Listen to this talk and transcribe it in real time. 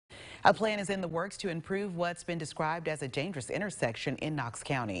A plan is in the works to improve what's been described as a dangerous intersection in Knox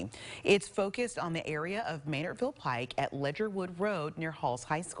County. It's focused on the area of Maynardville Pike at Ledgerwood Road near Halls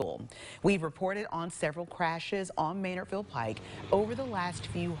High School. We've reported on several crashes on Maynardville Pike over the last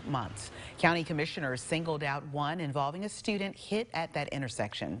few months. County commissioners singled out one involving a student hit at that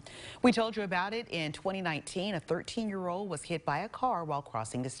intersection. We told you about it in 2019. A 13-year-old was hit by a car while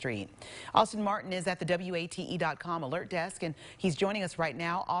crossing the street. Austin Martin is at the WATE.com alert desk, and he's joining us right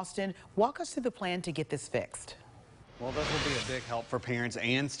now. Austin, walk us through the plan to get this fixed. Well, this will be a big help for parents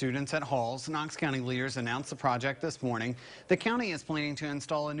and students at Halls. Knox County leaders announced the project this morning. The county is planning to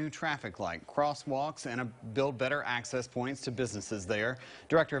install a new traffic light, crosswalks, and build better access points to businesses there.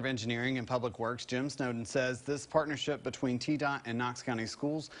 Director of Engineering and Public Works Jim Snowden says this partnership between TDOT and Knox County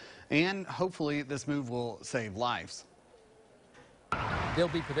schools, and hopefully this move will save lives. There'll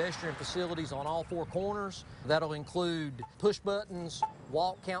be pedestrian facilities on all four corners. That'll include push buttons,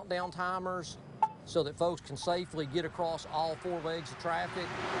 walk countdown timers, so that folks can safely get across all four legs of traffic.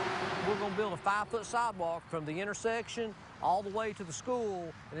 We're going to build a 5-foot sidewalk from the intersection all the way to the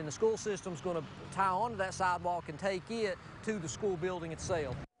school, and then the school system's going to tie onto that sidewalk and take it to the school building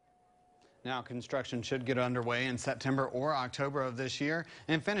itself. Now, construction should get underway in September or October of this year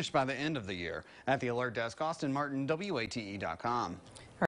and finish by the end of the year. At the alert desk, Austin Martin, WATE.com.